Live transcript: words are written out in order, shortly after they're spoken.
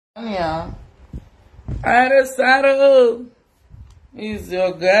Yeah. Saru is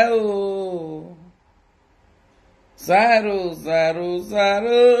your girl. Saru is your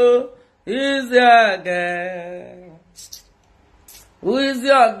girl. Who is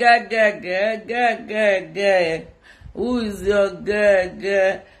your girl? Who is your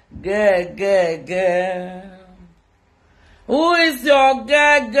girl? Who is your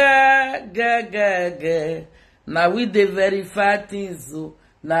girl? Now we dey verify things.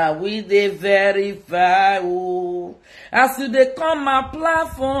 Now we dey verify. Oh, as you dey come my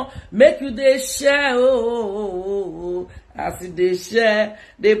platform, make you dey share. Oh, as you dey share,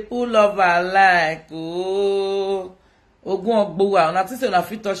 they pull over like oh. Ogun ogbowa, una think say una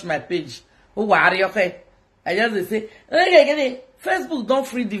fit touch my page. Oh, worry, okay. I just dey say, okay, Facebook don't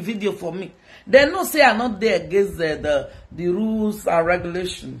free the video for me. They no say I'm not there against the rules and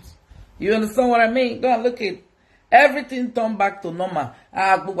regulations. You understand what I mean? Go and look it. Everything turned back to normal.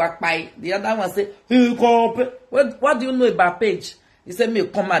 The other one say, what do you know about page? He said, me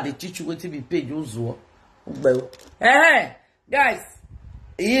come out, they teach you what to be page. Hey, guys,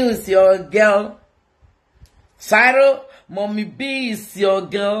 you is your girl. Cyril, Mommy B is your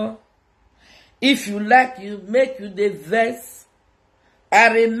girl. If you like, you make you the vex. I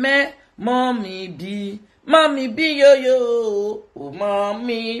remember Mommy B, yo, oh,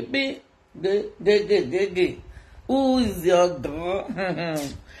 Mommy B, gay. Who is your girl?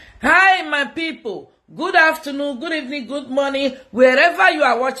 Hi, my people. Good afternoon, good evening, good morning. Wherever you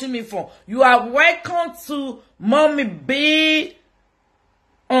are watching me from, you are welcome to Mommy B.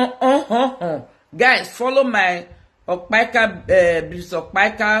 Guys, follow my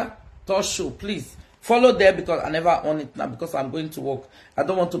Okpaika talk show, please. Follow there because I never on it now because I'm going to work. I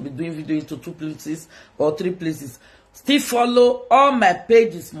don't want to be doing video into 2 places or 3 places. Still follow all my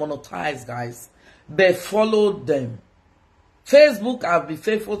pages monetized, guys. But follow them. Facebook have been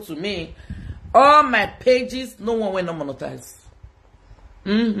faithful to me. All my pages, no one will not monetize.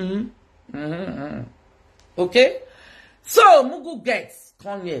 Okay? So, Mugu gets,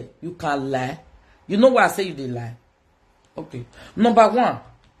 come here. You can lie. You know why I say you did lie? Okay. Number 1,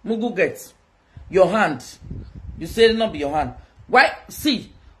 Mugu gets. Your hand. You say it not be your hand. Why?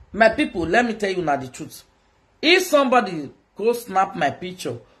 See, my people, let me tell you now the truth. If somebody go snap my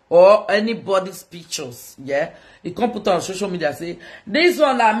picture, or anybody's pictures, yeah, you can put on social media say, this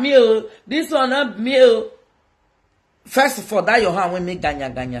one are me, this one not me. First of all, that your hand will make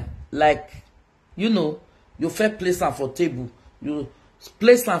ganya. Like, you know, you first place them for table. You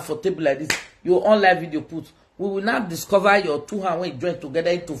place them for table like this. You online video put. We will now discover your 2 hands when you join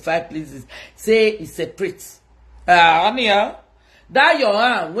together into 5 places. Say it's separate. That your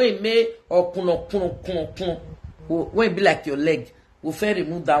hand when it may or kuno, when it be like your leg. We'll fair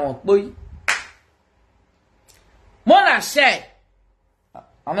remove that one. Boy. Mona share.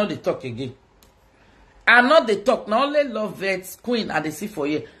 I know they talk again. I know they talk. Not only love vets, queen, and they see for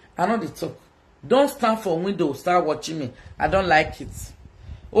you. I know they talk. Don't stand for window, start watching me. I don't like it.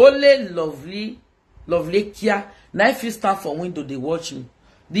 Only lovely kia. Now if you stand for window, they watch me.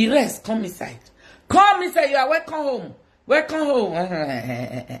 The rest, come inside. Come inside, you are welcome home. Welcome home.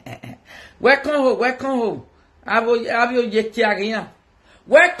 Welcome home. Welcome home. Why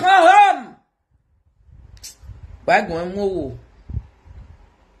going more?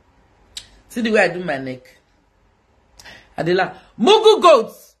 See the way I do my neck. Adela, Mugu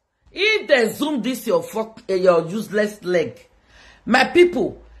goats. If they zoom this your useless leg, my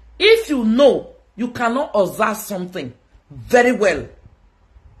people, if you know you cannot observe something very well,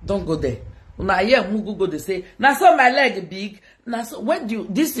 don't go there. When I hear Mugu go, they say, now so my leg big. Now so when do you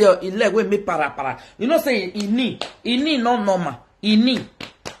this your leg will make para? You know say ini not normal. Ini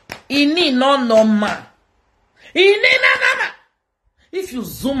not normal. If you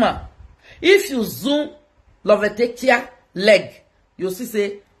zoom Lovetekia leg, you see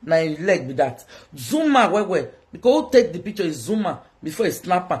say na leg with that. Zoom where because who take the picture is zoomer before it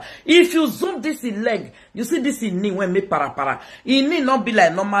snapper. If you zoom this in leg, you see this in knee when me para. It need not be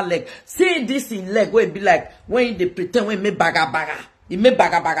like normal leg. See this in leg where it be like when they pretend when me baga. It me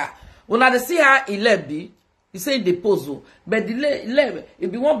baga. When I see how it leg be, you say the pose, but the leg,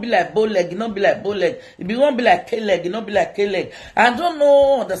 it be won't be like bow leg, it not be like bow leg. It be won't be like K leg, it not be like K leg. I don't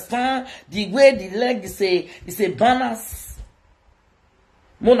know, understand the way the leg is a balance.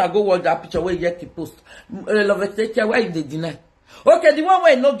 Mona go watch that picture where you get to post. Love take care why you dey deny. Okay, the one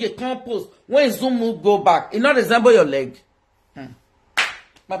where you no get compost when zoom move go back, it not resemble your leg.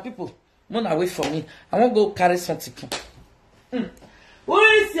 My people, Mona wait for me. I won't go carry something. Who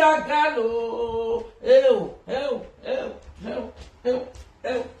is your girl? Hello. Yeah.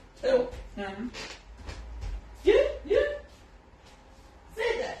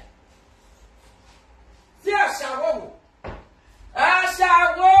 See that?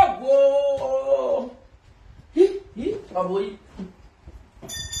 boy.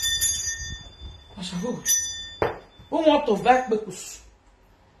 Who want to back because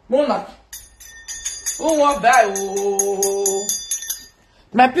Mona? Who want back? Oh,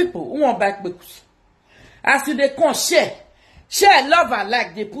 my people, who want back because as they can share love and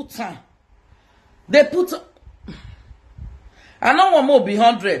like they put time. They put. I don't want more be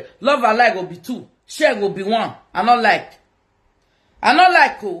 100. Love and like will be 2. Share will be 1. I don't like.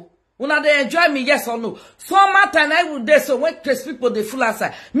 Oh. Una they enjoy me, yes or no. Some time I will there, so when crazy people they full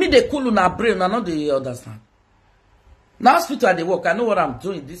outside, me they cool on a brain, I know they understand. Now hospital at the work, I know what I'm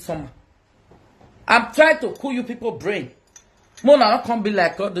doing this summer. I'm trying to cool you people brain. Mona not come be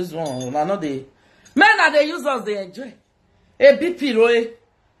like all this one. I know they men are they use us, they enjoy. A BP roe,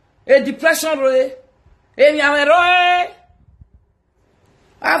 a depression roe, a nyame roe.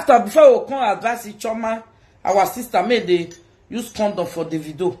 After before we come advise each other, our sister made they use condom for the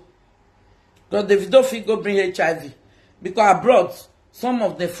video. Because the video fit go bring HIV. Because abroad, some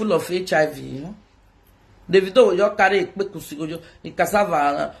of them full of HIV, you know. The video will just carry a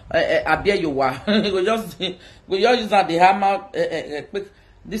cassava, a beer you are. We just use that the hammer,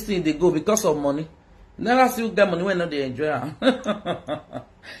 this thing they go because of money. Never see you get money when they enjoy.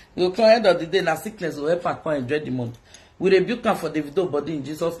 You come end of the day, na sickness will help and come enjoy the money. We rebuke her for the video body in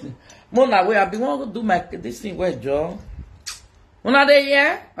Jesus' name. Mona, we have been want to do my this thing where Joe. Mona de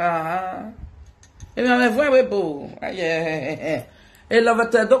yeah? E mi ame we bo. Yeah. E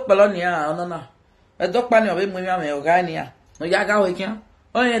love te dok palonia, no. E dok pani obe mu mi ame ogania. No ya ga we kian.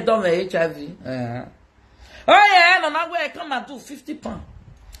 Oh yeah, don't HIV. Oh yeah, no na we come and do 50 pounds.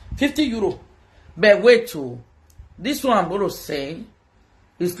 50 euro. But wait to. This one I'm going to say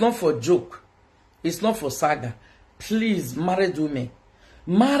it's not for joke. It's not for saga. Please, married women.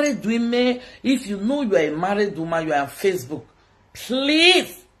 Married women, if you know you are a married woman, you are on Facebook,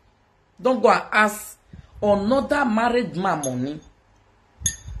 please don't go and ask another married man money.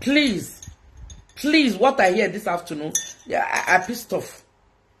 Please. Please, what I hear this afternoon, yeah, I pissed off.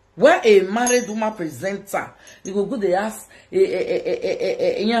 Where a married woman presenter, you go they ask a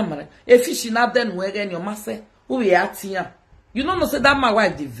fish in that then where your master who we are here. You don't know say that my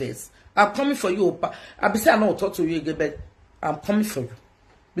wife divorce. I'm coming for you, Opa. I be say I know talk to you again, but I'm coming for you.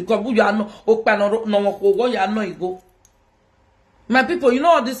 Because you are no Opa no you are no go. My people, you know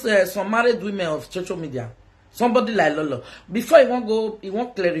all this some married women of social media. Somebody like Lolo. Before he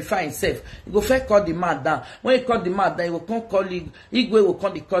won't clarify himself. He go first call the man down. When he call the man down, he will come call Igwe will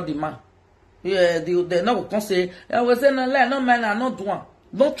come call the man. Yeah, they now will come say, I was saying no man, I'm not doing.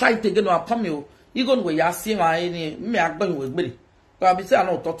 Don't try it again, I'll come you. You go where you see my me I going with Billy. I be say I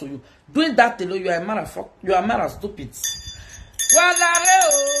don't talk to you. Doing that alone, you are a man of you are a man of stupid.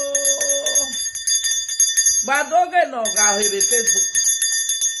 But don't get no guy who be Facebook.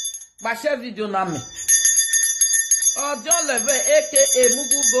 But share video na me. Oh, John Leve, aka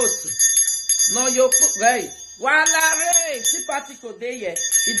Mugu Ghost. No, you put right. Walare, si partico ideye.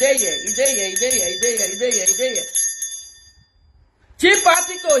 Si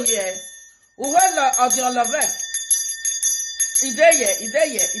partico here. Uwela of John Leve.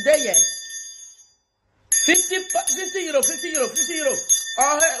 Ideye. 50 euro.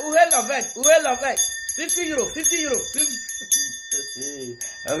 Oh, uwela vet. 50 euro.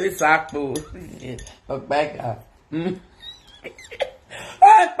 Obi sapo. Okpeka.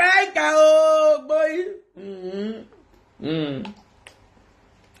 Okpeka oh boy.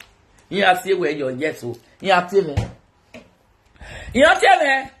 You see where your yes oh. You tell me.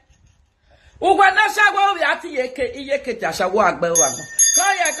 Ugwa na shago bi ati yeke ti ashawo agbe o agbo.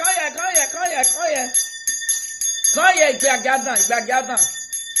 Koye. Koye gbagadan.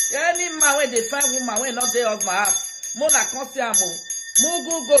 Any man when they find woman when not dey of my house. Mona come see am o.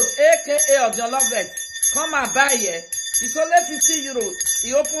 Mugu goat aka of your love it. Come and buy here. It's only 50 euro.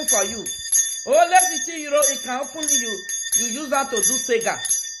 He open for you. Only 50 euro. He can open you. You use that to do sega.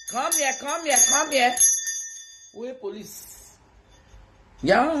 Come here. Wait, police.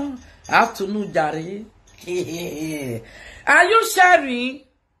 Yeah. Afternoon, Jari. Are you sharing?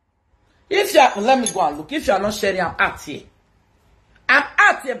 If you are, let me go and look. If you are not sharing, I'm out here. I'm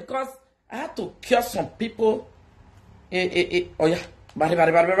out here because I had to cure some people. Oh yeah. Bari.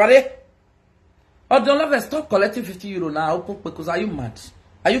 Oh, don't love it. Stop collecting 50 euro now. Because are you mad?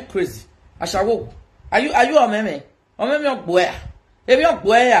 Are you crazy? Ashawo. Are you a meme? O meme on boy. If you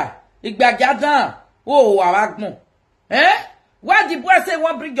boy, Igbajadan. Oh, Awagmo. Eh? Why the boy say he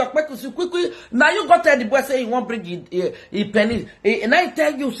won't bring your pekus quickly? Now you got tell the boy say he won't bring his pennies. And I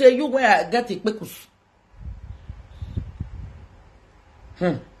tell you, say you where get the pekus.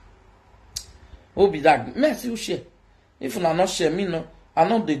 Oh, be that. Merci, you share. If you not share me, no, I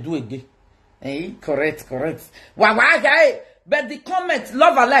know they do again. Eh, correct. Why, guy? But the comment,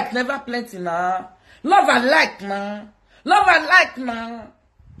 love and like never plenty now. Love and like now. Love and like now.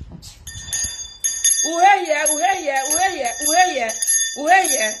 Uhe.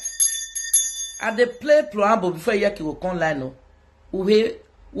 I dey play preamble before you will come line no. Uhe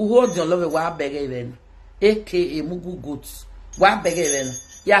hold your love wa beg even. AKA Mugu Goods. Wa beg even.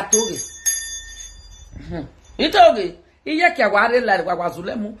 Ya toge. You toge. Iye ke wa re like wa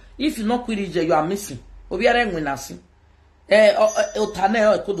zulemu. If you not quit you are missing. Obiare nwinasi.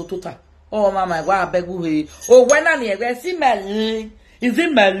 Otane kodo tota. Oh mama wa beg uhe. Oh when na ne see my leg. Is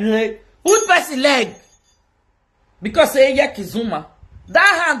it my leg? Who's passing leg? Because say Kizuma.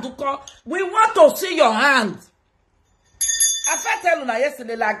 That hand, we want to see your hand. I first tell you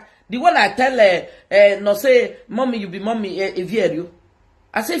yesterday, like the one I tell no say, mommy, you be mommy if you.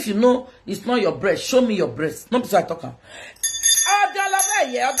 I say if you know it's not your breast, show me your breast. Not because I talk. Oh, love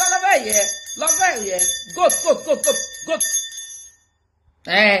here. Goat.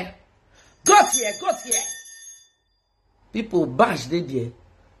 Goat here. People bash they there.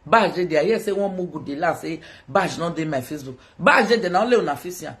 Bash they there. Yes, say one more good day last. Say bash not dey my Facebook. Bash they there now. Only on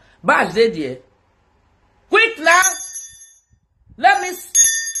official. Bash they there. Quick now. Let me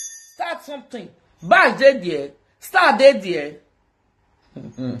start something. Bash they there. Start they there.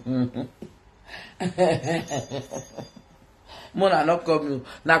 Mona not come you.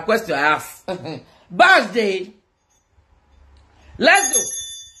 Now question I ask. Bash they. Let's go.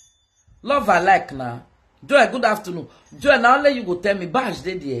 Love I like now. Joy, good afternoon. Joy, now only you go tell me, bash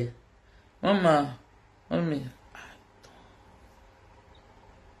they there. Mama, mommy.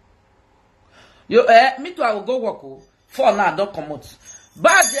 You, me too, I will go work. For now, don't come out.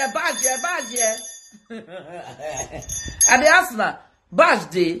 Bash there. And they ask now, bash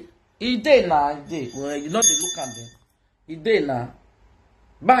day, he day now, well, you know they look at them. He day now.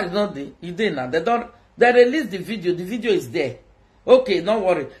 Bash not day, he day now. They release the video is there. Okay, don't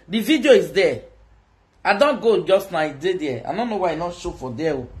worry. The video is there. I don't go just now, I did there. I don't know why I not show for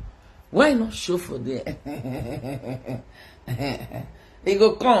there. Why not show for there? He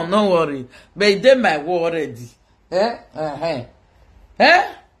go come, don't worry. But he did my war already.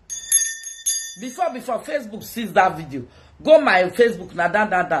 Before Facebook sees that video, go my Facebook now,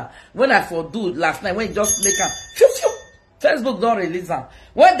 da. When I for do it last night, when you just make a Facebook don't release them.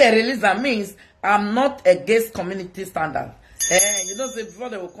 When they release them means I'm not against community standard. You don't say before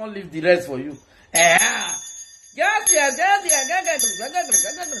they will come leave the rest for you.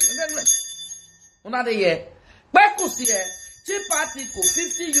 Una de ye. Pekus here. Cheap article,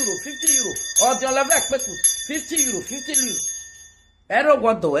 50 euro. Or the level pekus, 50 euro. Error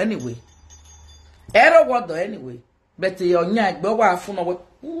what though anyway. But your nyak, but what for no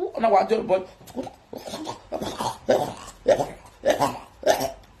on a water boy.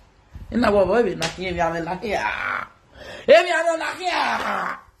 In our baby, not here, not here.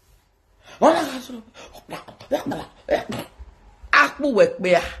 Akpu work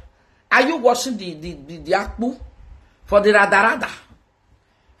bear. Are you watching the Akpu for the radarada?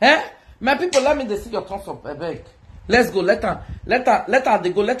 My people, let me see your thumbs up. Let's go. Let her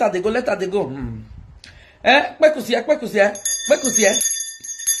they go.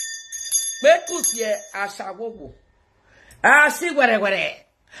 Kwekusie. Ashawowo. Ashi were.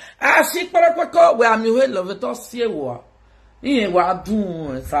 Ashi kweko we am you love it all see wo. Iye wa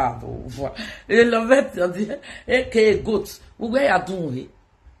dun sabo. E love it eke goat. We ya dun he.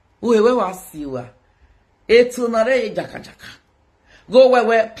 We wa see wa. Etu na re jaka. Go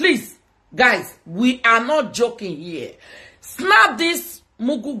where please guys, we are not joking here. Snap this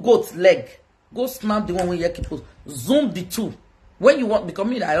Mugu goat leg. Go snap the one where you keep zoom the two. When you want, because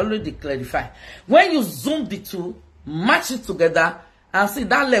me, I already clarify. When you zoom the two, match it together, and see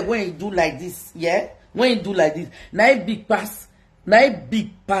that leg when you do like this, yeah? When you do like this, now it big pass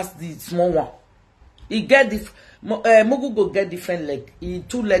the small one. He get the Mugu go get different leg. His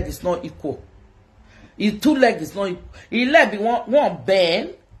two leg is not equal. His two leg is not equal. His leg be one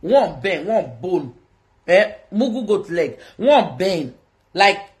bend, one bone. Mugu goat leg, one bend.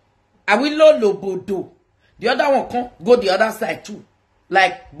 Like I will lobodo. The other one come go the other side too.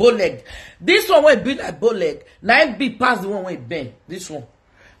 Like bow leg. This one will be like bow leg. Now it be past the one when it bend. This one.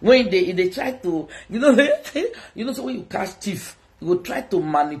 When they try to, so when you catch thief, you will try to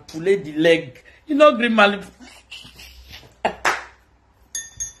manipulate the leg. You know, green manipulate.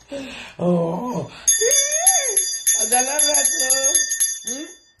 Oh.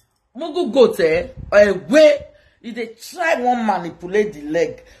 Mugu goat way. If they try one manipulate the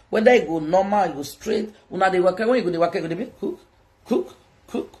leg, whether it go normal, it go straight, when they work, when you go, they work, they be cook.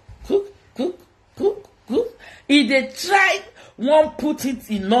 If they try One put it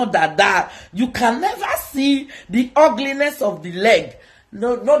in order that you can never see the ugliness of the leg.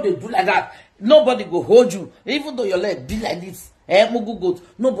 No, they do like that. Nobody go hold you. Even though your leg be like this, mugu goat,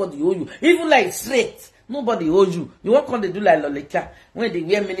 nobody hold you. Even like straight, nobody hold you. You won't come they do like Loleka when they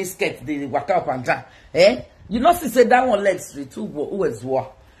wear mini skirt, they walk up and down. You know, say that one leg straight, who is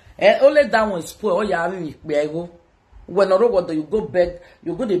war. Only that one is poor. All you have is when you go beg,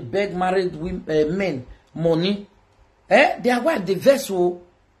 you go to beg married women, men money. They are what the vessel.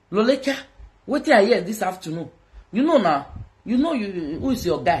 Loleka, what are here this afternoon? You know now. You know who is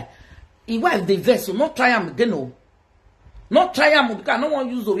your guy. He wife the vessel. Not try him again. No. Not try him because no one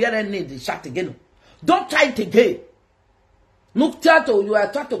use the other need the shot again. Don't try it again. No theater, you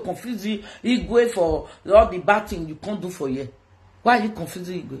are trying to confuse Igwe for all the bad thing you can't do for you. Why are you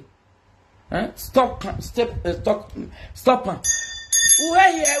confusing Igwe? Stop. Who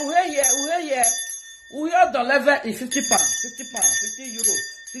here? We are the level is 50 pounds, 50 pounds, 50 euro,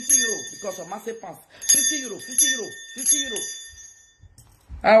 50 euro because of massive pounds. 50 euro, 50 euro, 50 euro.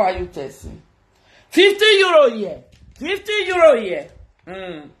 How are you testing? 50 euro here. 50 euro here.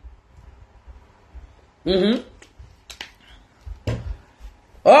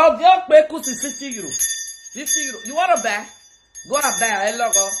 Oh, your pay is 50 euro. 50 euro. You want to buy? Go and buy a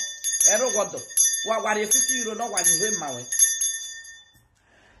logo. What are you 50 euro? Not what you my way.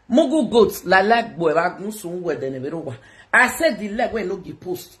 Mugu goats like boy I said the leg when no get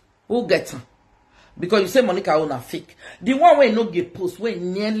post. Who get her? Because you say Monica own a fake. The one when no get post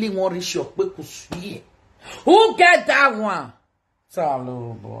when nearly one reach your quick. Who get that one?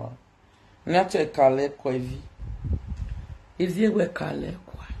 Salo boy. Nature kale kwevi. Is ye we kale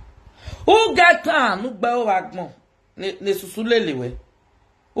kwa? Who get her? No bao wagmo. Ne susulele.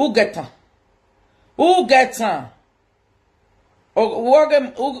 Who get her? Who get her?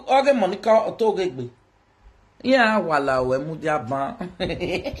 Oge Monica otogegbe. Ya wala we mudia ban.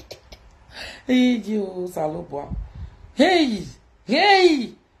 Hey you salobo. Hey.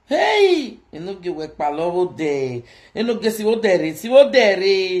 Eno ge we palowo de. Eno ge si wo dere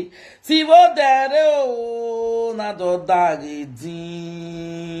o na do dage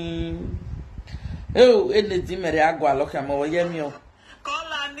din. Ene di mere agwa loka mo ye mi o.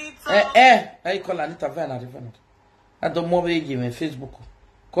 Call Anita. Call Anita vena. I don't more give me Facebook.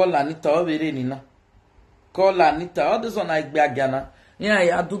 Call Anita over Nina. Call Anita. All this one I be agana.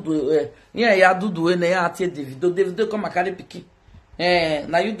 Ya do and I take the video come a carry picking.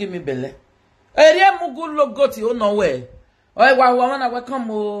 Now you give me belly. Area mugu logo to you nowhere. Oh, I welcome.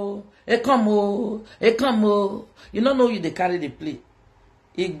 Come. You don't know you they carry the play.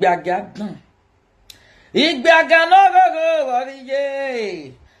 Igbaga no go, what is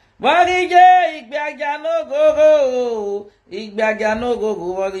ye? Igbaga no go,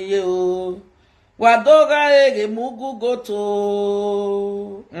 what is you? Wadoga ege mugu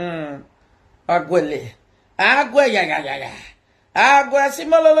goto. Agwele. Agwe ya. Agwe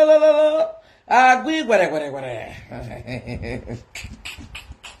simololololo. Agwe gwere.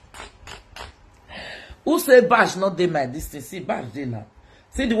 Who say bash not dey my distance? See bash dey now.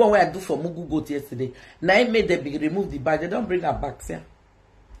 See the one where I do for mugu goat yesterday. Now I made them remove the badge. They don't bring her back.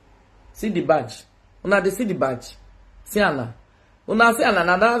 See the badge. Una they see the badge. See Anna. Una see Anna.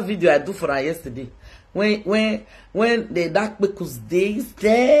 Now that video I do for her yesterday. When the dark because days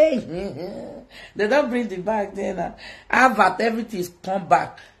day. They don't bring the bag there. I've everything is come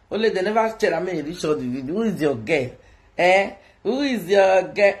back. Only they never tell me reach out the video. Who is your girl? Who is your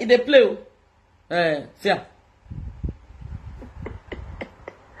girl? In the play. See.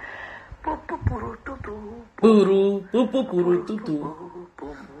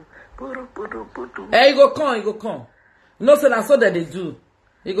 Hey, you go come. No, say that's what they do.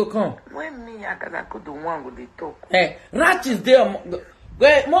 You go come. When me, I could do one with the talk. Rat is there.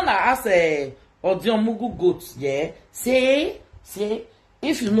 Where Mona ask Odion Mugu goats, yeah. Say,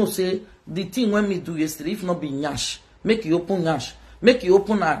 if you know, say the thing when me do yesterday, if not be nyash, make you open nyash, make you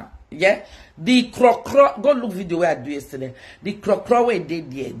open yeah. The crow, go look video where I do yesterday. The crow where they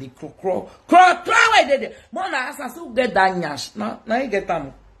there, the crow where they there. Mona ask us who get that nyash. Now you get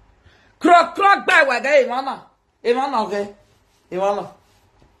them. Crow by where they Ivana, okay, Ivana.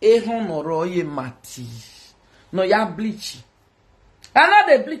 Ehonoro ye mati. No ya bleach. I know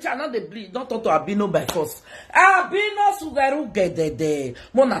the bleach. Don't talk to Abino by force. Abino sugaru get there.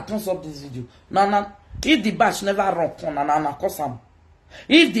 Mona turns up this video. Nana, if the bash never run con, nana cosam.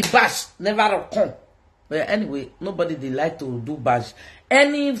 If the bash never run con. Well, anyway, nobody they like to do bash.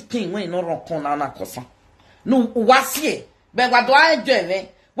 Anything when you not run con, nana cosam. No, what's here? But what do I enjoy, man?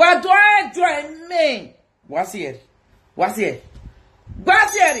 What do I enjoy, man? What's here? What's here?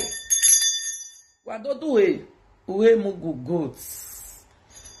 Who uwe mugu goats.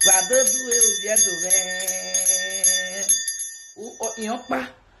 Vadodu we yonpa.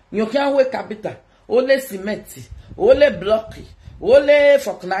 You can we capital. Ole cement. Ole block. Ole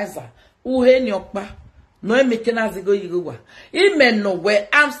vulcanizer. Uhe nyokpa. No making as go you. Even no where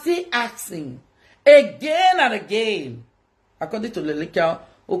I'm still asking again and again. According to the liquor,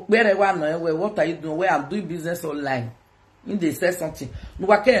 what are you doing? Where I'm doing business online. In they say something. No,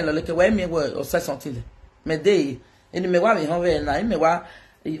 I can't look at where me or say something. Me day. And me wa me home na me wa.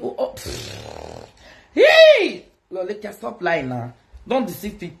 Hey! Loleka, stop lying now. Don't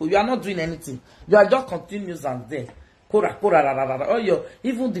deceive people. You are not doing anything. You are just continuous and there. Kora, kora, ra, ra, ra, ra. Oh,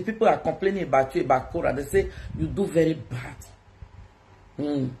 even the people are complaining about you, about Kora. They say you do very bad.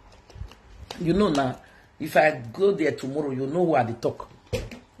 You know now, if I go there tomorrow, you know who are the talk.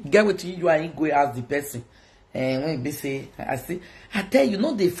 Get with you and go ask the person. And when they say, I tell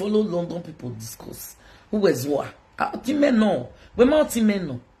you, they follow London people discourse. Who was what? Ultimate no. We more ultimate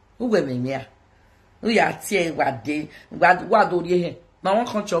no. Who were me? We are tear what day. What do you hear? Now one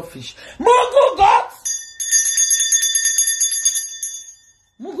country of fish. Mugu goat!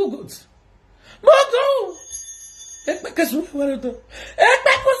 Mugu goat! Mugu!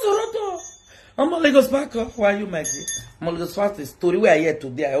 I'm a Lagos back. Why are you my dear? I'm a Lagos fast story where I hear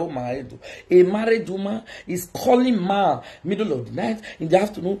today. I owe my head. A married woman is calling man middle of the night in the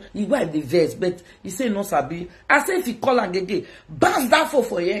afternoon. He wipe the verse, but he say no sabi. I say if he call again, bounce that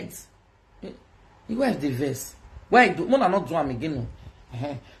for your head. He wipe the verse. Why do? Mona not do am again.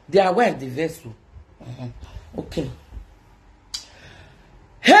 They are wipe the verse. Okay.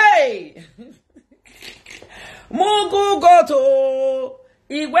 Hey. Mugu goto.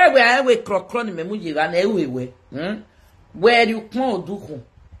 Where we crocron me muji and everywhere. Where you come do.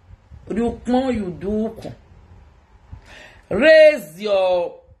 You come you do. Raise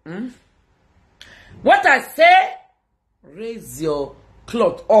your what I say, raise your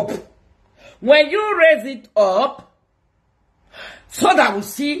cloth up. When you raise it up, so that we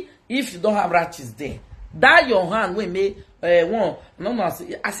see if you don't have ratchets there. That your hand will make one no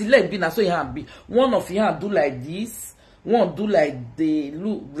as he leg be na so your hand be. One of your hand do like this. One do like the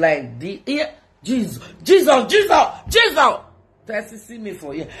look like the yeah. Jesus. That's see me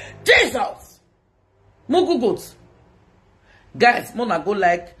for you. Jesus. Mugu goat. Guys, Mona go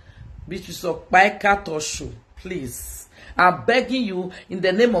like bitches of Bika Talk Show. Please. I'm begging you in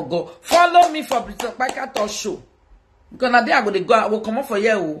the name of God. Follow me for bitches of Bika Talk Show. Because now I will come up for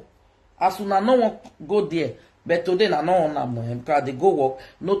you. As soon as no one go there. But today I no one because they go work.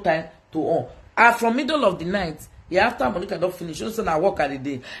 No time to on. From middle of the night. Yeah, after Monica don't finish, so I work at the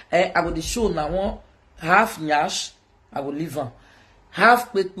day. I go the show now. Half nyash, I will leave on.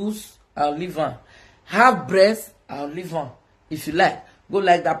 Half petus, I'll leave on. Half breast, I'll leave on. If you like, go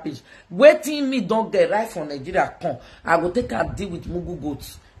like that page. Waiting me don't get right from Nigeria. Come, I will take a deal with Mugu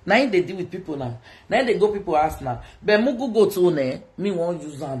goats. Now they deal with people now. Now they go people ask now. But Mugu goats on me won't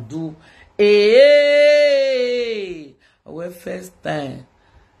use and do. Hey, well, first time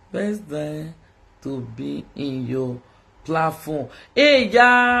to be in your platform. Hey,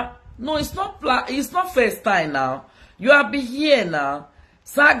 yeah. No, it's not first time now. You have been here now.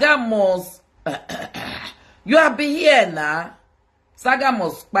 Saga must you have been here now. Saga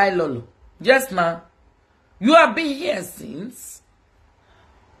must spy lolo. Yes, now. You have been here since.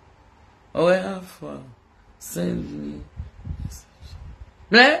 Oh, I have send me.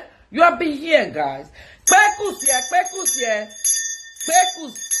 Eh? You have been here, guys. Pekus here.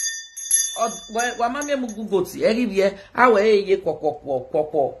 Wamame mugu goti everywhere awe ye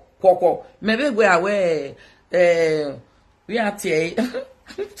kwokwo maybe we awe we ati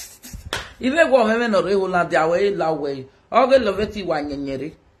ile go meme no re Holland awe lawe oge loveti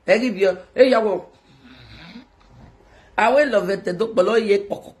wanyenyere everywhere yawo awe lovete do polo ye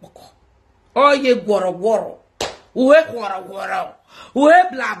pokopoko o ye gworo uwe gworo uwe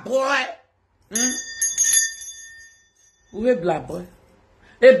black boy uwe black boy.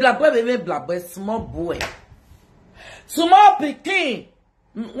 A black boy, baby, black boy, small boy. Small pikin,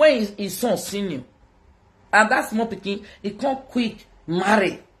 when his son senior. And that small pikin, he can't quick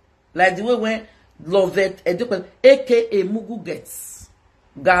marry. Like the way when Lovett, aka Mugu gets.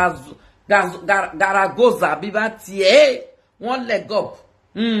 Garagoza, Bibati, one leg up.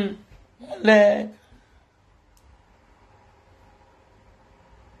 One leg.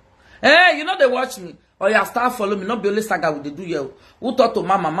 Hey, you know they watch me. Or you start following me, not be only saga with the do you. Who thought to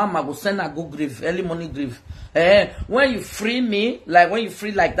mama go send her go grave, early morning grave. When you free me, like when you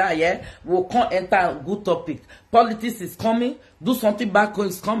free like that, yeah, we'll come enter a good topic. Politics is coming, do something back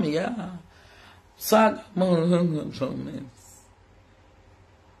is coming, yeah. Saga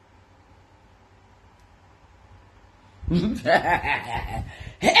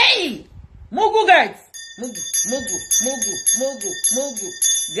Hey! Mugu guys! Mugu.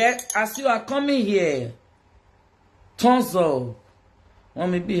 Get, as you are coming here, thumbs up. Or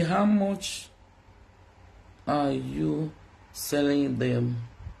maybe how much are you selling them?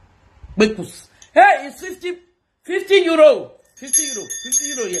 Bekus. Hey, it's 50 euro. 50 euro,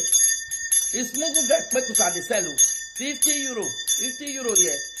 yeah. It's Mugu guys, Bekus at the sell. 50 euro,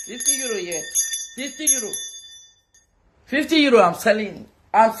 yeah. 50 euro, yeah. 50 euro. 50 euro, I'm selling it.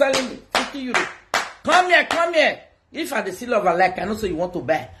 50 euro. Come here. If I see love like, I know so you want to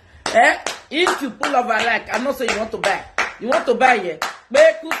buy. If you pull over like, I know so you want to buy. You want to buy, yeah.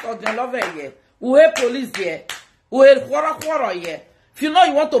 Bekus or the lover, yeah. Uhe police, yeah. Uhe kwara, yeah. If you know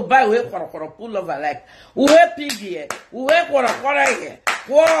you want to buy, uhe kwara, pull over like. Uhe pig, yeah. Uhe kwara, yeah.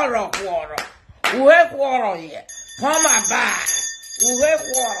 Kwara. Uhe kwara, yeah. Come and buy. Uhe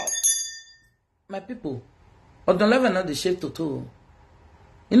kwara. My people, or the level not the shape to.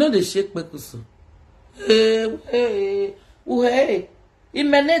 You know the shake Bekus. Hey.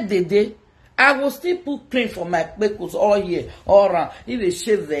 Dede. I will still put cream for my Bekus all here, all around. If they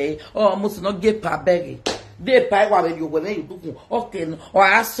shave there, or must not get per bag. They pay what you when you do. Okay, or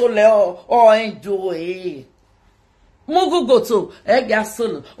asole or enjoy. Mugu go to ega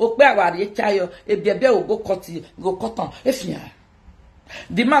solo. Okpe awari chayo. E bebe will go cotton. If ya.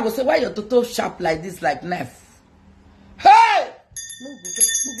 The man will say, why you're too sharp like this, like knife? Hey! Mugu.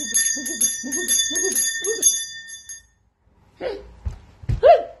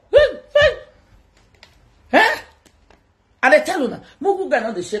 And I tell you now, Mugu guy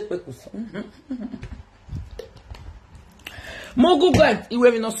not the shape Bekus. Mugu guy, he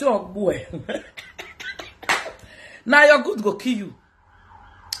will not see a boy. Now your good go kill you.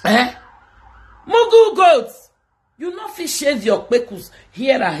 Mugu goats, you not fit shave your Bekus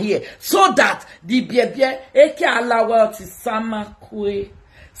here and here, so that the baby eke allow to samakwe.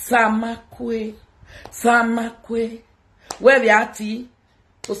 Where we are tea,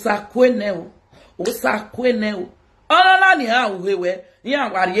 osakwe neo. Oh no, ni ha uhewe. Ni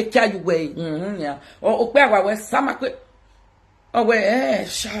awari eka you way. Yeah. O pe awa samakwe. Oh we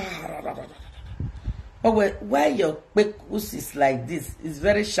Oh why your Bekus is like this? It's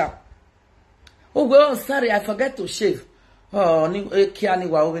very sharp. Oh well, sorry, I forget to shave. Oh, ni eka ni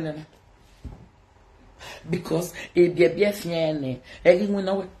wa over na. Because e bia fiane. Egi mu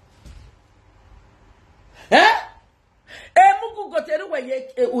na we. Mugu got anyway,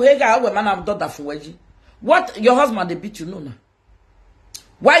 uhega awe man am daughter for weji. What your husband they beat you no na?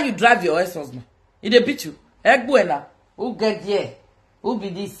 Why you drive your ex-husband? He they beat you. Egbuena. Who get here? Who be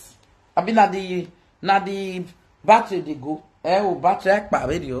this? I be na the battery they go. Oh battery ekpa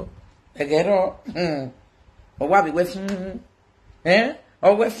radio. Egero. O wa be we fun.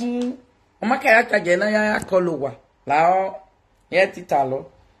 O we fun. O ma ka ya charge na ya call wa. La o. Ye titalo.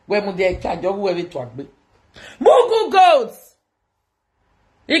 We mu de charge o we to agbe. Mugu goats.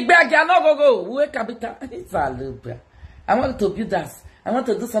 Igbeagia no go. Who capital? It's a loop. I want to build that. I want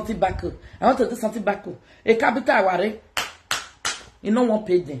to do something back. A capital ware. You know one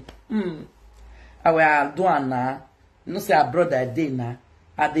page then. I will do na. You know say abroad I day na.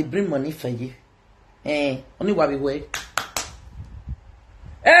 I they bring money for you. Only what we wait.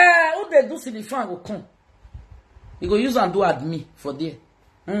 Who they do see the fan will come. You go use and do admin for there.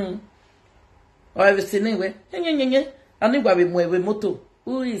 Or everything anyway. Only what we move moto.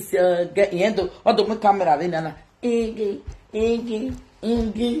 Who is getting into or the camera? Hey,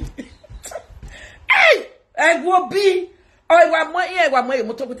 I will be. I want my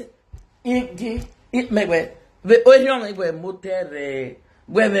motor with it. May we the only way motor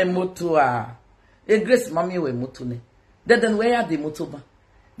where motor. A grace mammy way motune. Then where the motoba.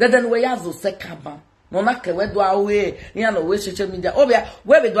 Then where the second. No matter where do I way, you know, social media. Oh, yeah,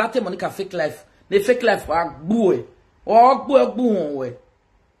 where we do at Monica fake life. The fake life are boy or boy way.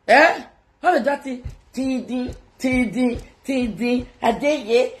 How is that? TD, a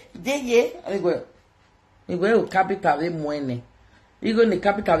day, I go capital money. You go in the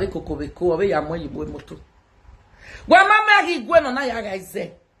capital of Cocobeco, away your money, boy moto. Well, Mamma, he went on I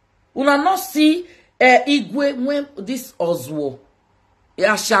say. Una not see Igwe when this Oswo, a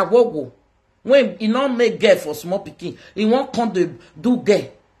shawogo, when he not make girl for small picking, he won't come to do girl.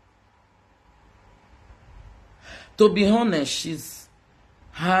 To be honest, she's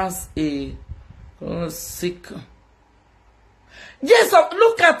has a sick. Yes,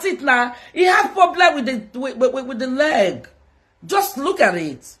 look at it now. He has problem with the leg. Just look at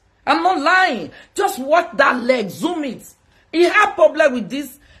it. I'm not lying. Just watch that leg. Zoom it. He has problem with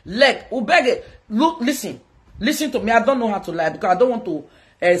this leg. Ubege, look, listen to me. I don't know how to lie because I don't want to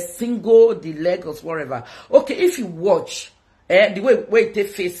single the leg or whatever. Okay, if you watch, the way they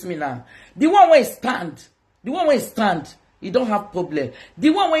face me now, the one where stand, he don't have problem. The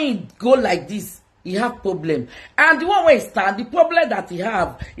one where he go like this, he have problem. And the one where he stand, the problem that he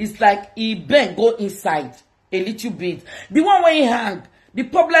have is like he bend go inside a little bit. The one where he hang, the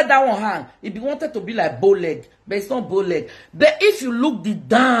problem that one hang, if he wanted to be like bow leg, but it's not bow leg. But if you look the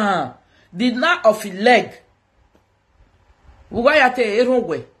down of his leg,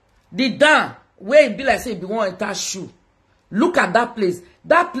 the down where it be like say if you want to touch shoe, look at that place.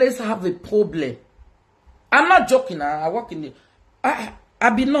 That place have a problem. I'm not joking. I work in the. I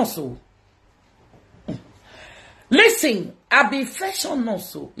be not so. Listen, I be fashion not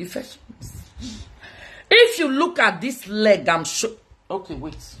so. If you look at this leg, I'm sure. Okay,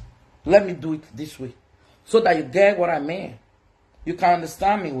 wait. Let me do it this way, so that you get what I mean. You can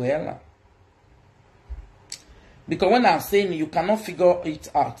understand me well. Because when I'm saying it, you cannot figure it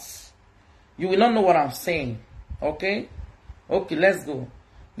out. You will not know what I'm saying. Okay? Okay, let's go.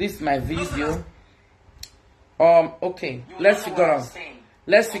 This is my video. Okay, let's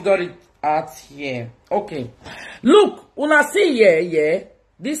figure it out here. Okay. Look, when I see here,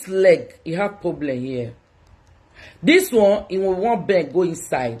 this leg, it have problem here. This one, it will want bend go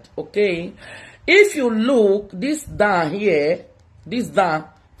inside. Okay? If you look, this down here, this down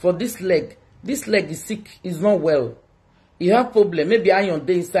for this leg is sick, is not well. You have problem. Maybe iron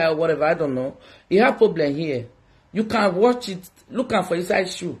day inside or whatever, I don't know. You have problem here. You can watch it, looking for inside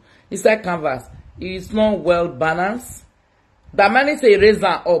shoe, inside canvas. It's not well balanced. The man say raise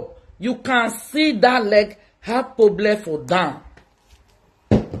that up. You can see that leg have problem for down.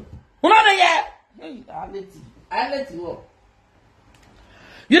 I let you up.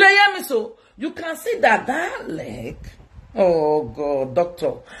 You don't hear me so? You can see that leg. Oh God,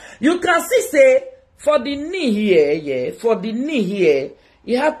 doctor. You can see say for the knee here, for the knee here,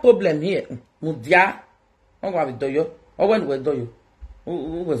 you have problem here. Mudia. I'm going to do you. Or when we do you.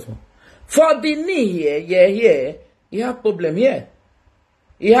 Who was one? For the knee here, you have problem here.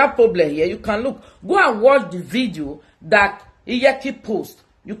 You have problem here. You can look. Go and watch the video that Iyeki post.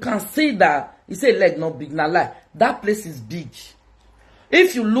 You can see that he say leg not big. Now lie. That place is big.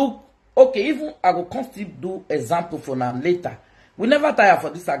 If you look, okay, even I will constantly do example for now later. We never tire for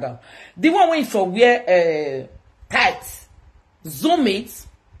this again. The one way for wear tight, zoom it,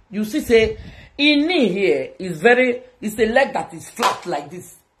 you see say in knee here is it's a leg that is flat like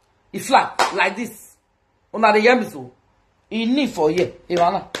this. It's flat like this. Una the yam so. In knee for here.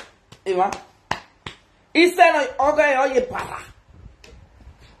 Ivana. Instead of okay, para.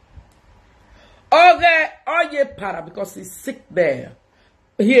 Okay, para because it's sick there.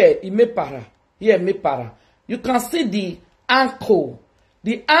 Here, it may para. Here, may para. You can see the ankle.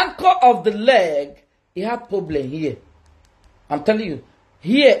 The ankle of the leg, it have problem here. I'm telling you.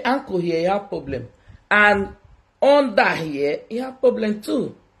 Here, ankle here, it have problem. And under here, it have problem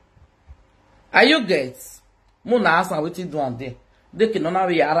too. Are you guys? Muna asa wetin do am there. They can not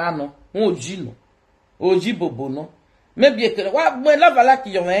have yara no. Oji no. Oji bobo no. Maybe you can. Wa mo love like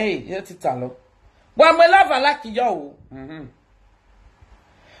your eh. Yet it alo. Wa mo love like your.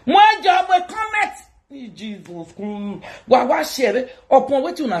 Moi job we comment. Jesus Christ. Wa share upon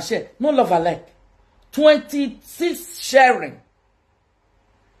wetin una share. No love like. 26 sharing.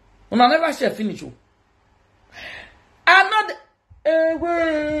 Una never share finish you. I'm not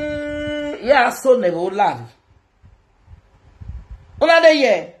yeah, so never lad. Una de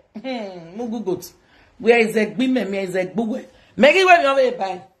ye. Mugu goat. Where is a gbime me is a gbugwe. Make it when you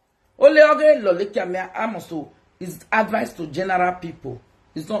buy. Only okay lolika me amoso is advice to general people.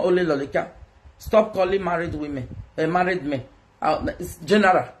 It's not only lolika. Stop calling married women. Married men. It's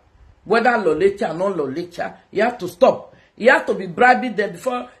general. Whether lolika or not lolika, you have to stop. You have to be bribing them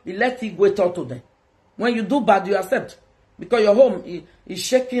before you let it go talk to them. When you do bad, you accept. Because your home is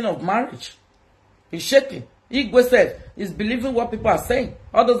shaking of marriage. It's shaking. Igwe said, is believing what people are saying.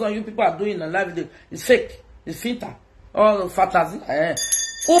 All those on you people are doing in a live video is fake. It's filter. All fantasy. Where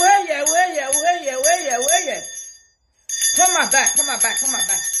Come on back.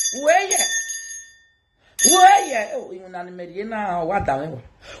 Where oh, you na Medina what down.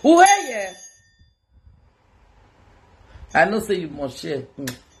 Where I know say you must share.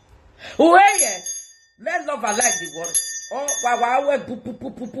 Where let's not like the word. Oh, why where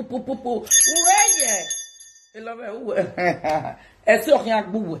ese okan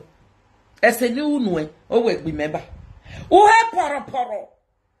agbuwe ese ni unu o we gbi meba uhe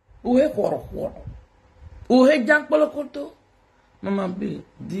poro uhe jankpolokoto mama be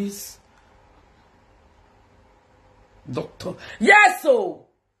this doctor yes so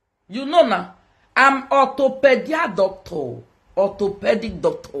you know now I'm orthopedic doctor orthopedic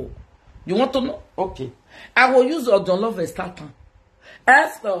doctor. You want to know? Okay. I will use Odonlove starter.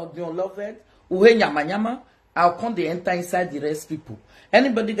 As for Odonlove, uhe nyama nyama, I'll come the enter inside the rest people.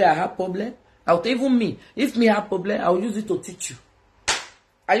 Anybody that have problem, I'll even me. If me have problem, I'll use it to teach you.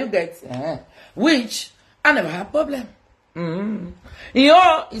 Are you getting? Which I never have problem.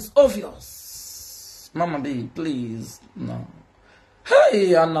 It's obvious. Mama B, please. No.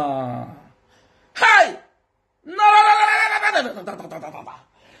 Hey, Anna. Hey! No.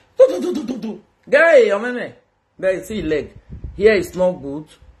 Guy, guy, see leg. Here is not good.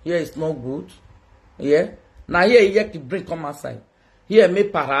 Here is not good. Yeah. Now here you have to bring come outside. Here me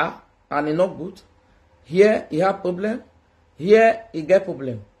para and it's not good. Here you have problem. Here you get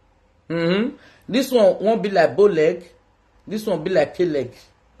problem. This one won't be like bow leg. This one be like tail leg.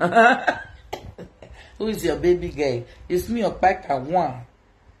 Who is your baby girl? It's me or pack at one.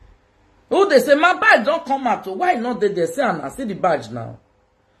 Oh, they say my badge don't come out. Why not did they say Anna? See the badge now.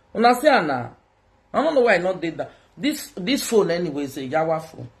 When I say Anna, I don't know why not did that. This phone anyway is a Yawa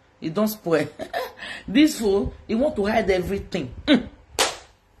phone. It don't spoil. This phone, it want to hide everything.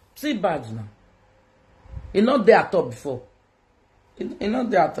 See badge now. It's not there at all before. It's not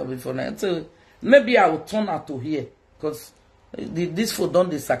there at all before now. So maybe I will turn out to here because this phone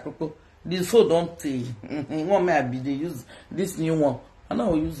don't disacropo. This phone don't take. One may be they use this new one. I know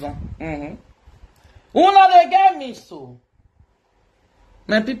we use one. Who know they get me so?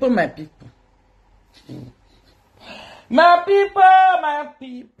 My people. My people.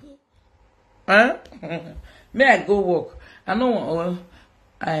 Huh? May I go work? I know.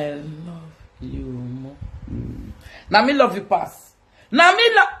 I love you more. Now me love you pass. Now me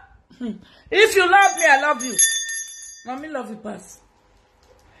love. If you love me, I love you. Now me love you pass.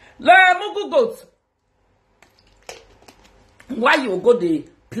 La mugu goat. Why you go they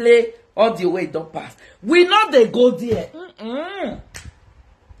play all the way don't pass? We know they go there.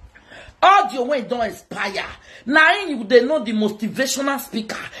 All the way don't expire. Now you they know the motivational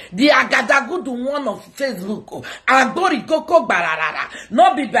speaker, the agadagudu one of Facebook. Agori koko bararara.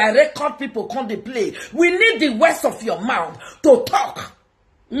 Not be by record people come they play. We need the words of your mouth to talk.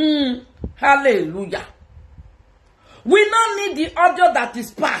 Hallelujah. We don't need the audio that is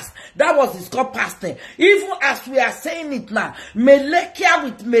past. That was his called past tense. Even as we are saying it now, Melekia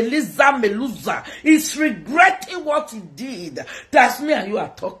with Meluza is regretting what he did. That's me and you are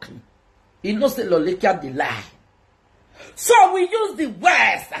talking. He knows the Lolekia the lie. So we use the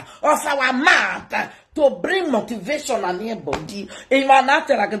words of our mouth to bring motivation and everybody. Even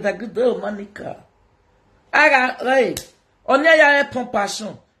after I get a good Monica. I got right. Only I have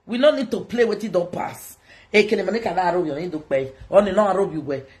compassion. We don't need to play with it don't pass. E che ne manica na arrow you do pay. Only no arrow you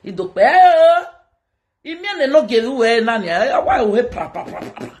way. You do pay. Imi no get away na nia. Why we pra.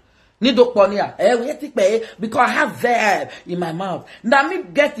 Ni do ponia. We take pay because I have verb in my mouth. Now me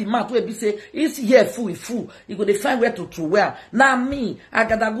get the mouth where be say it's here full. You go to find where to throw well. Now me I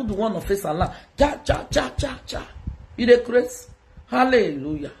got a good one of face Allah. Cha. You dey crazy?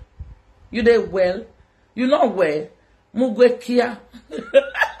 Hallelujah. You dey well? You not well? Mugwe kia.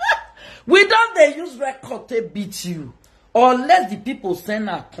 We don't they use record to beat you. Or let the people send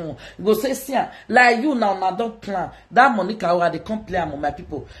a con. You go say, see, like you now don't plan. That Monica where they come play among my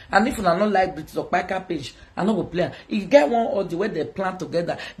people. And if you not like British or Pika page, I not go play. If you get one or the way they plan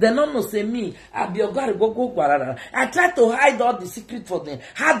together, they don't know say me, I be a guy go. I try to hide all the secret for them,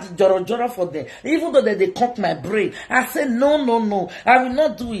 hide the joro for them. Even though they cut my brain. I say no. I will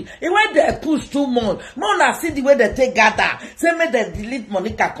not do it. And when they push too much, more I see the way they take gather. Say me they delete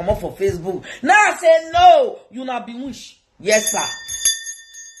Monica come up for Facebook. Now I say no, you not be wish. Yes, sir.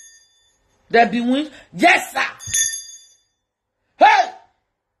 There be win. Yes, sir. Hey!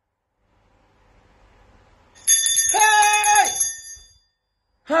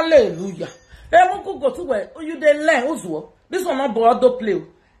 Hallelujah. Hey, go to where you dey learn also. This one not borrow play.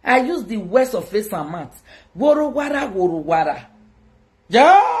 I use the words of face and mouth. Woro wara.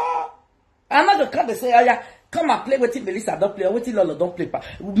 Yeah. I'm not the kind to say, yeah, come and play with Melissa don't play, with Lolo don't play.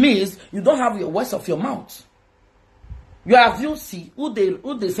 Means you don't have your words of your mouth. You have you see who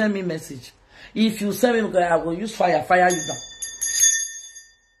they send me message. If you send me, I will use fire you down.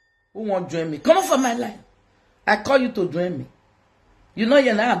 Who won't join me? Come on for my life. I call you to join me. You know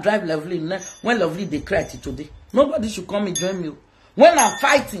you now drive Lovely. When Lovely they cry today. Nobody should come and join me. When I'm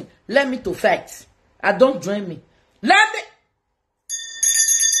fighting, let me to fight. I don't join me. Let me.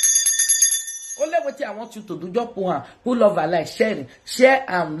 Only what I want you to do, just put love and like sharing. Share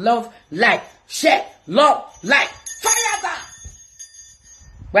and love like. Share, love, like. Fire that!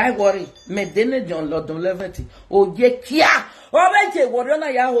 Why worry? Me dene John Lordon Levity. Oh, ye kia. Oh, me worry na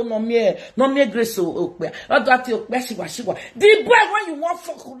ya ho no me grace okpe. O do ati okpe shiwa. The boy when you want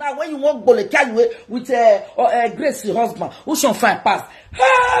fuck now, when you want go le carry with grace husband, who shall find pass.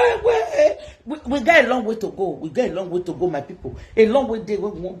 We got a long way to go. My people. A long way there we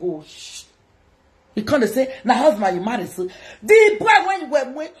won't go. You can't say, now husband you marry so. The boy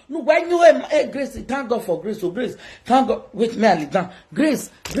when you grace, thank God for grace, grace. Thank God, wait me and down. Grace,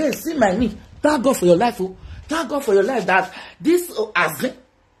 see my knee. Thank God for your life, oh. Thank God for your life that this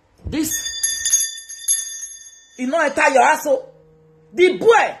you know enter your asshole. The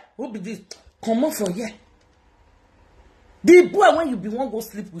boy who be this come on from here. The boy when you be one go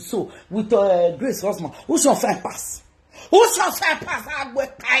sleep with Grace husband, who shall find pass? I go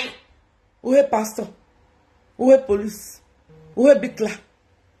kai. Who a pastor? Who a police? Who a bigla?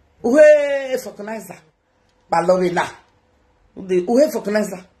 Who a organizer? Balorina. Who a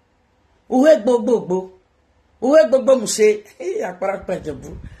organizer? Who a bo? Who a bobo mushe? Akpara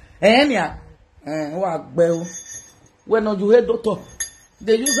pejebu. Enya. What bell? When you hear doctor,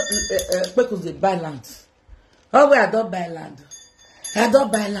 they use because they buy land. Oh, I don't buy land.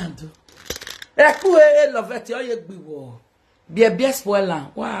 Eku love it. Oh, you be war. Be a best spoiler.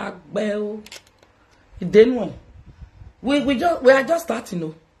 Wow, well, then one. We are just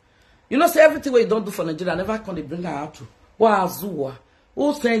starting, You know, say everything we don't do for Nigeria, never can they bring her out to. Wow, Zua.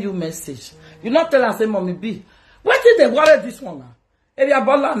 Who send you message? You not tell her say, Mommy B. What did they worry this one? Area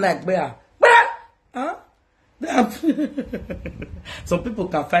baller neck bear. Huh? Some people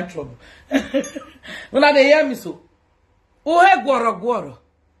can find trouble. When they hear me so, guaro.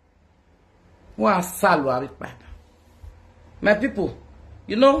 Wow, salwa my people,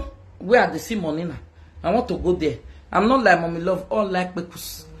 you know, we are the same money now. I want to go there. I'm not like Mommy Love, all like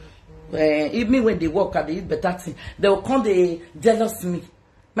because even when they work and they eat better thing, they will come, they jealous me.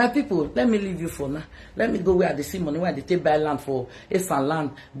 My people, let me leave you for now. Let me go where the same money, where they take buy land for Esan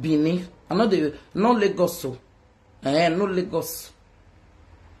land, Bini. I know no Lagos so. No Lagos.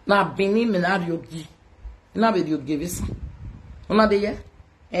 Now Bini, me na yogi. Now be yogi this. Una de ye?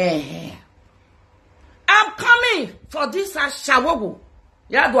 I'm coming for this shawogo.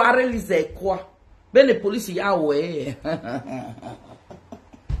 Ya do I release a kwa. Ben the police ya way.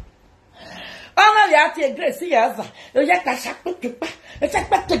 Only at a grace yaza.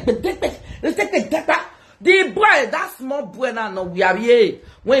 The boy, that small boy now no we are here.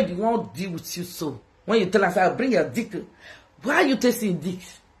 When you won't deal with you so. When you tell us I'll bring your dick. Why you tasting dick?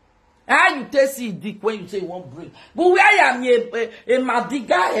 How you tasting dick when you say you won't bring? But where I am a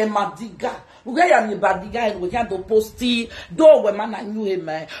madiga. Where am a badiga and we can't post do when man I knew him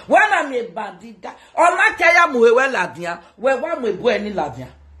man. When I'm a badiga, on my kaya muwe ladia, where one way boy any ladia.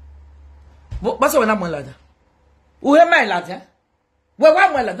 What's when I'm ladia? Who am I ladia? Where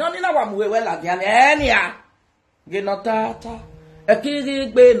one way ladia, no, muwe ladia, any genotata, a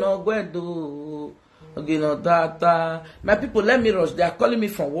kid be no guedo. My people, let me rush. They are calling me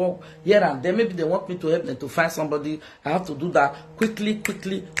from work here and there. Maybe they want me to help them to find somebody. I have to do that quickly.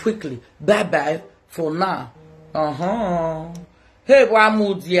 Bye for now. Hey,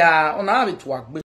 Wamudia, on our